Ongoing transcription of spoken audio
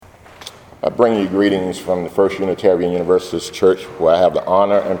I bring you greetings from the First Unitarian Universalist Church, where I have the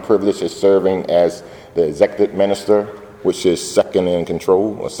honor and privilege of serving as the executive minister, which is second in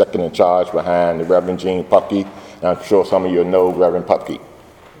control or second in charge behind the Reverend Gene Pupke. And I'm sure some of you know Reverend Pupke.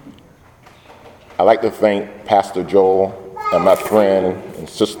 I'd like to thank Pastor Joel and my friend and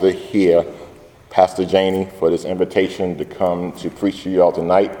sister here, Pastor Janie, for this invitation to come to preach to you all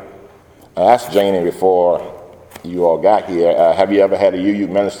tonight. I asked Janie before you all got here, have you ever had a UU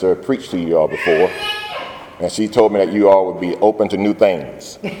minister preach to you all before? And she told me that you all would be open to new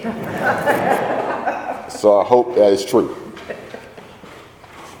things. So I hope that is true.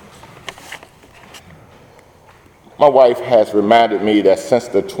 My wife has reminded me that since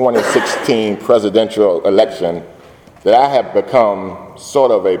the 2016 presidential election, that I have become sort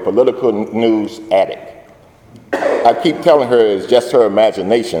of a political news addict. I keep telling her it's just her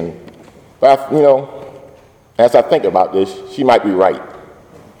imagination, but as I think about this, she might be right.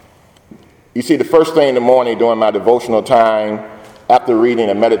 You see, the first thing in the morning during my devotional time, after reading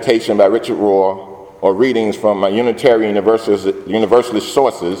a meditation by Richard Rohr or readings from my Unitarian Universalist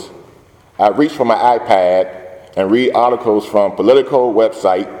sources, I reach for my iPad and read articles from Politico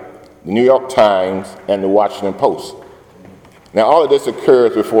website, the New York Times, and the Washington Post. Now, all of this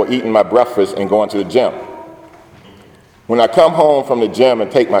occurs before eating my breakfast and going to the gym. When I come home from the gym and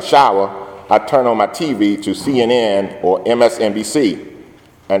take my shower, I turn on my TV to CNN or MSNBC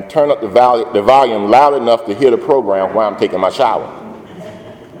and turn up the volume loud enough to hear the program while I'm taking my shower.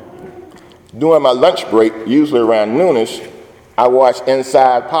 During my lunch break, usually around noonish, I watch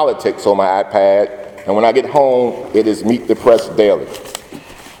Inside Politics on my iPad, and when I get home, it is Meet the Press Daily.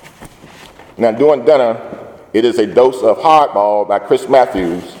 Now, during dinner, it is a dose of Hardball by Chris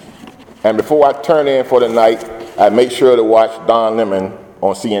Matthews, and before I turn in for the night, I make sure to watch Don Lemon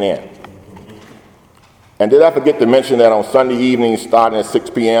on CNN. And did I forget to mention that on Sunday evenings starting at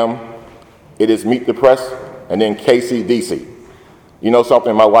 6 p.m., it is Meet the Press and then KCDC. You know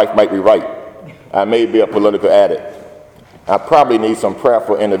something, my wife might be right. I may be a political addict. I probably need some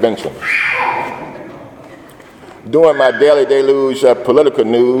prayerful intervention. During my daily deluge of political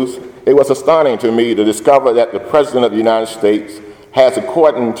news, it was astounding to me to discover that the President of the United States has,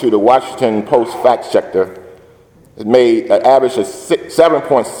 according to the Washington Post fact checker, made an average of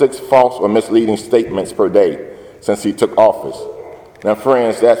 7.6 false or misleading statements per day since he took office. Now,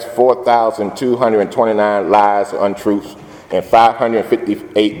 friends, that's 4,229 lies or untruths in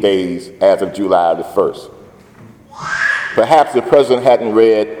 558 days as of July the 1st. Perhaps the president hadn't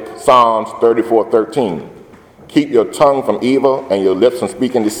read Psalms 34:13. Keep your tongue from evil and your lips from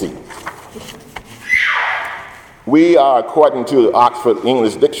speaking deceit. We are, according to the Oxford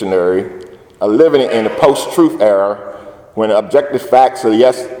English Dictionary, are living in the post-truth era when objective facts are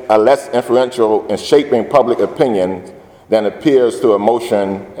less influential in shaping public opinion than appears to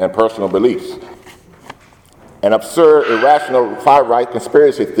emotion and personal beliefs. An absurd, irrational, far-right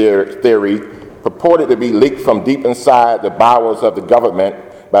conspiracy theory purported to be leaked from deep inside the bowels of the government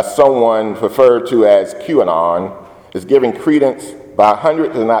by someone referred to as QAnon is giving credence by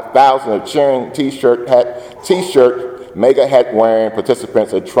hundreds, if not thousands, of cheering T-shirt, mega hat wearing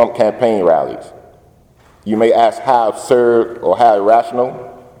participants at Trump campaign rallies. You may ask how absurd or how irrational?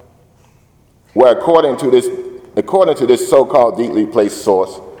 Well, according to this so-called deeply placed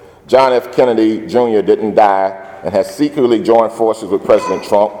source, John F. Kennedy Jr. didn't die and has secretly joined forces with President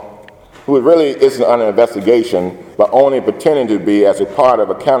Trump, who really isn't under investigation, but only pretending to be as a part of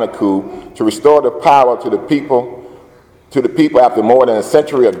a counter-coup to restore the power to the people after more than a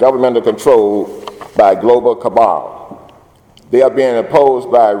century of governmental control by a global cabal. They are being opposed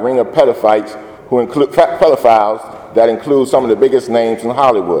by a ring of pedophiles that include some of the biggest names in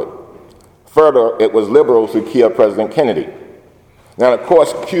Hollywood. Further, it was liberals who killed President Kennedy. Now, of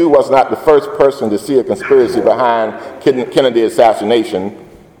course, Q was not the first person to see a conspiracy behind Kennedy's assassination,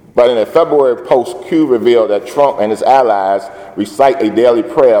 but in a February post, Q revealed that Trump and his allies recite a daily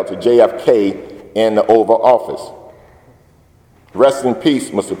prayer to JFK in the Oval Office. Rest in peace,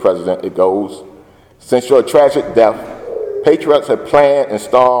 Mr. President, it goes. Since your tragic death, patriots have planned,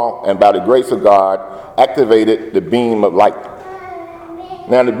 installed, and by the grace of God, activated the beam of light.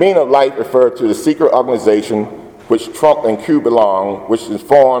 Now, the beam of light referred to the secret organization which Trump and Q belong, which was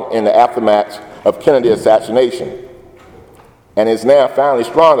formed in the aftermath of Kennedy's assassination, and is now finally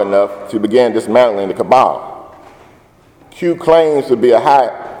strong enough to begin dismantling the cabal. Q claims to be a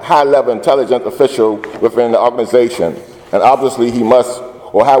high-level intelligence official within the organization, and obviously he must,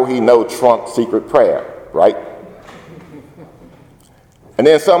 or how would he know Trump's secret prayer, right? And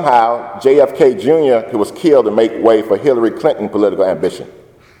then somehow, JFK Jr., who was killed to make way for Hillary Clinton's political ambition.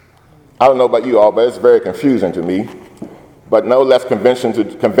 I don't know about you all, but it's very confusing to me. but no less convincing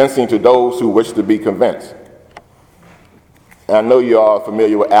to those who wish to be convinced. And I know you all are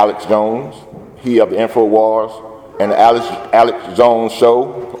familiar with Alex Jones, he of the InfoWars and the Alex Jones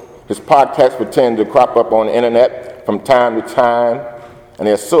Show. His podcasts pretend to crop up on the internet from time to time, and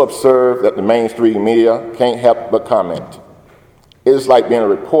they're so absurd that the mainstream media can't help but comment. It is like being a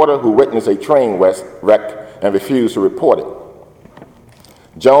reporter who witnessed a train wreck and refused to report it.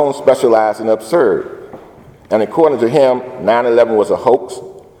 Jones specialized in absurd, and according to him, 9/11 was a hoax,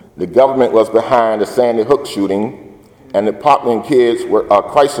 the government was behind the Sandy Hook shooting, and the Parkland kids were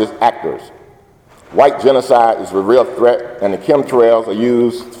crisis actors. White genocide is a real threat, and the chemtrails are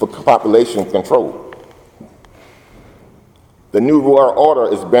used for population control. The New World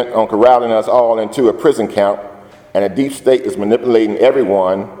Order is bent on corralling us all into a prison camp, and the deep state is manipulating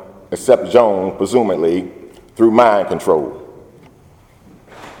everyone, except Jones, presumably, through mind control.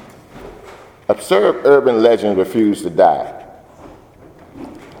 Absurd urban legends refuse to die.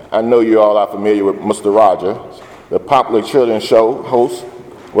 I know you all are familiar with Mr. Rogers, the popular children's show host,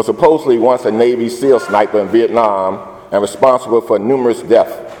 was supposedly once a Navy SEAL sniper in Vietnam and responsible for numerous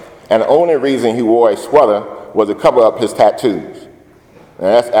deaths. And the only reason he wore a sweater was to cover up his tattoos. And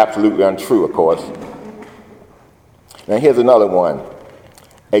that's absolutely untrue, of course. Now here's another one.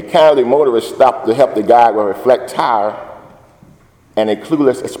 A kindly motorist stopped to help the guy with a flat tire and a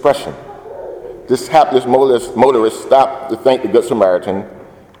clueless expression. This hapless motorist stopped to thank the Good Samaritan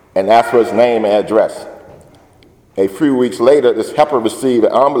and asked for his name and address. A few weeks later, this helper received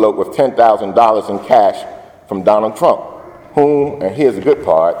an envelope with $10,000 in cash from Donald Trump, whom, and here's the good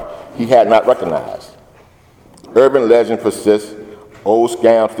part, he had not recognized. Urban legend persists. Old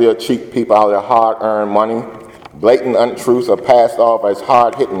scams still cheat people out of their hard-earned money. Blatant untruths are passed off as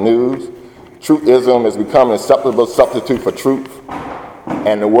hard-hitting news. Truthism has become an acceptable substitute for truth.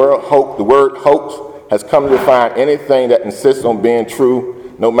 And the word hoax has come to define anything that insists on being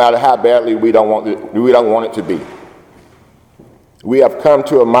true, no matter how badly we don't want it to be. We have come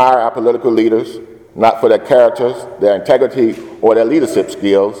to admire our political leaders, not for their characters, their integrity, or their leadership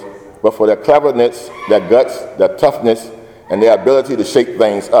skills, but for their cleverness, their guts, their toughness, and their ability to shake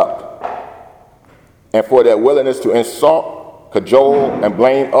things up, and for their willingness to insult, cajole, and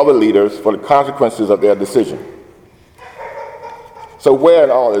blame other leaders for the consequences of their decision. So where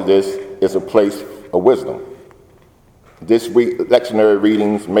in all of this is a place of wisdom? This week's lectionary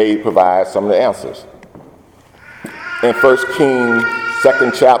readings may provide some of the answers. In 1 Kings,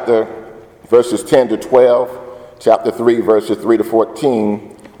 2nd chapter, verses 10 to 12, chapter 3, verses 3 to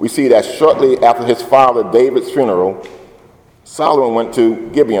 14, we see that shortly after his father David's funeral, Solomon went to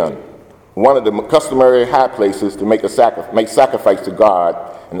Gibeon, one of the customary high places to make sacrifice to God,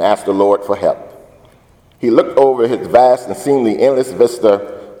 and asked the Lord for help. He looked over his vast and seemingly endless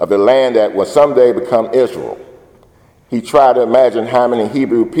vista of the land that would someday become Israel. He tried to imagine how many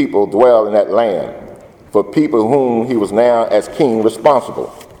Hebrew people dwelled in that land, for people whom he was now as king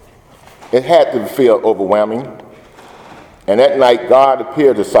responsible. It had to feel overwhelming. And that night God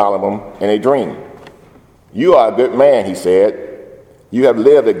appeared to Solomon in a dream. "You are a good man," he said. "You have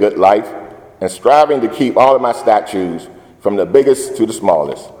lived a good life and striving to keep all of my statutes from the biggest to the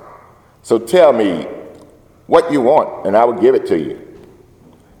smallest. So tell me what you want and I will give it to you.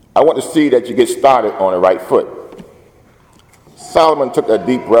 I want to see that you get started on the right foot." Solomon took a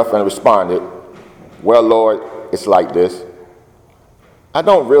deep breath and responded, "Well, Lord, it's like this. I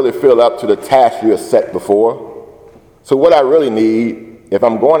don't really feel up to the task you have set before. So what I really need, if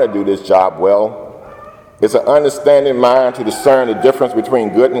I'm going to do this job well, is an understanding mind to discern the difference between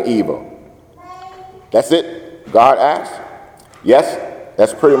good and evil." "That's it?" God asked. "Yes,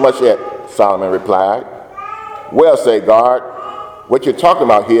 that's pretty much it," Solomon replied. "Well," said God, "what you're talking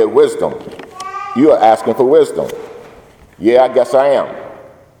about here is wisdom. You are asking for wisdom." "Yeah, I guess I am."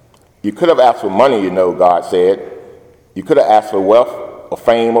 "You could have asked for money, you know," God said. "You could have asked for wealth or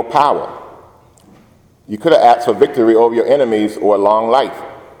fame or power. You could have asked for victory over your enemies or a long life,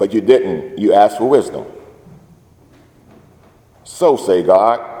 but you didn't. You asked for wisdom." "So," say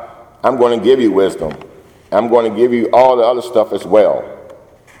God, "I'm going to give you wisdom. I'm going to give you all the other stuff as well."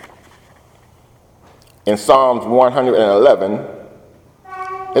 In Psalms 111,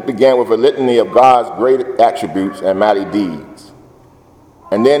 it began with a litany of God's great attributes and mighty deeds.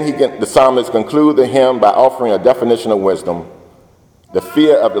 And then the psalmist concludes the hymn by offering a definition of wisdom. The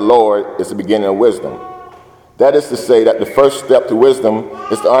fear of the Lord is the beginning of wisdom. That is to say that the first step to wisdom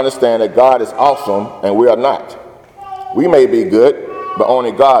is to understand that God is awesome and we are not. We may be good, but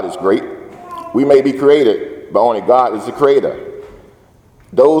only God is great. We may be created, but only God is the creator.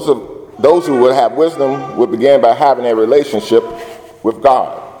 Those who would have wisdom would begin by having a relationship with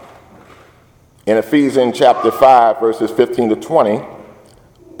God. In Ephesians chapter 5, verses 15 to 20,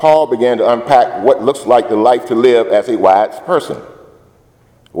 Paul began to unpack what looks like the life to live as a wise person.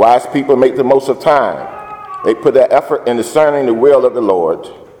 Wise people make the most of time. They put their effort in discerning the will of the Lord.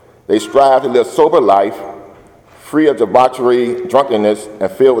 They strive to live sober life, free of debauchery, drunkenness,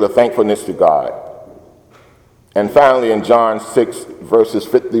 and filled with a thankfulness to God. And finally, in John 6, verses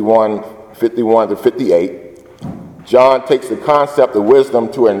 51 to 58, John takes the concept of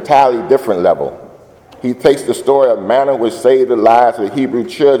wisdom to an entirely different level. He takes the story of manna which saved the lives of the Hebrew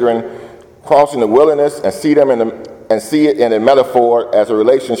children crossing the wilderness and see it in a metaphor as a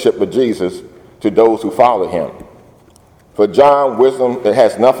relationship with Jesus to those who follow him. For John, wisdom that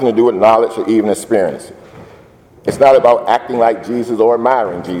has nothing to do with knowledge or even experience. It's not about acting like Jesus or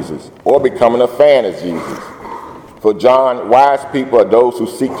admiring Jesus or becoming a fan of Jesus. For John, wise people are those who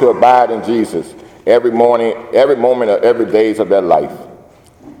seek to abide in Jesus every morning, every moment of every days of their life.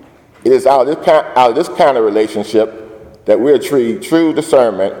 It is out of this kind of relationship that we achieve true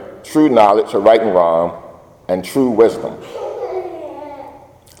discernment, true knowledge of right and wrong, and true wisdom.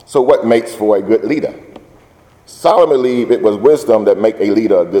 So what makes for a good leader? Solomon believed it was wisdom that make a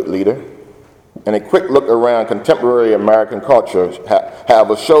leader a good leader. And a quick look around contemporary American culture,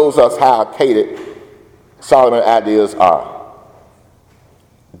 however, shows us how outdated Solomon's ideas are.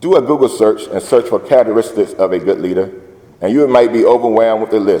 Do a Google search and search for characteristics of a good leader, and you might be overwhelmed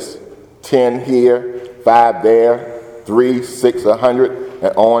with the list. 10 here, 5 there, 3, 6, 100,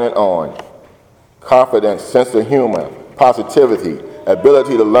 and on and on. Confidence, sense of humor, positivity,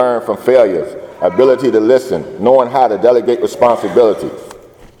 ability to learn from failures, ability to listen, knowing how to delegate responsibilities.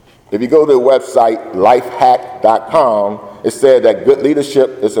 If you go to the website lifehack.com, it said that good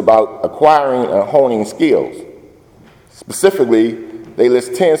leadership is about acquiring and honing skills. Specifically, they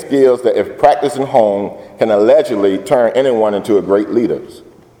list 10 skills that, if practiced and honed, can allegedly turn anyone into a great leader.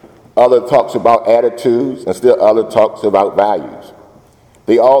 Other talks about attitudes, and still other talks about values.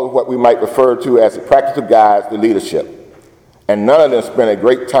 They all are what we might refer to as practical guides to leadership. And none of them spend a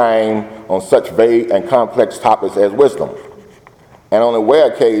great time on such vague and complex topics as wisdom. And on a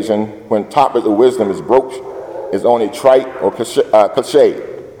rare occasion, when topic of wisdom is broached, it's only trite or cliche.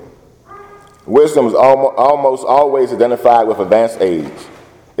 Wisdom is almost always identified with advanced age.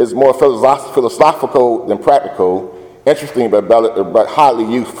 It's more philosophical than practical, interesting but highly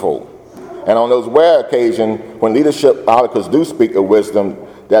useful. And on those rare occasions, when leadership articles do speak of wisdom,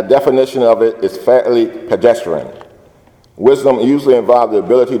 their definition of it is fairly pedestrian. Wisdom usually involves the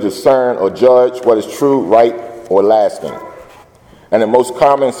ability to discern or judge what is true, right, or lasting. And the most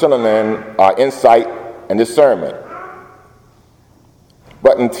common synonyms are insight and discernment.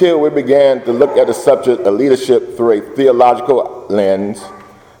 But until we began to look at the subject of leadership through a theological lens,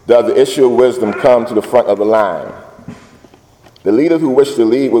 does the issue of wisdom come to the front of the line. The leaders who wish to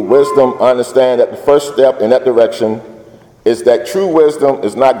lead with wisdom understand that the first step in that direction is that true wisdom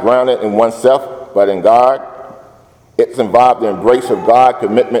is not grounded in oneself, but in God. It's involved in the embrace of God,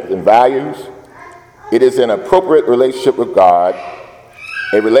 commitment, and values. It is an appropriate relationship with God,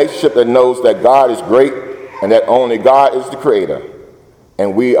 a relationship that knows that God is great and that only God is the creator,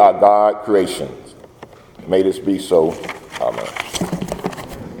 and we are God's creations. May this be so.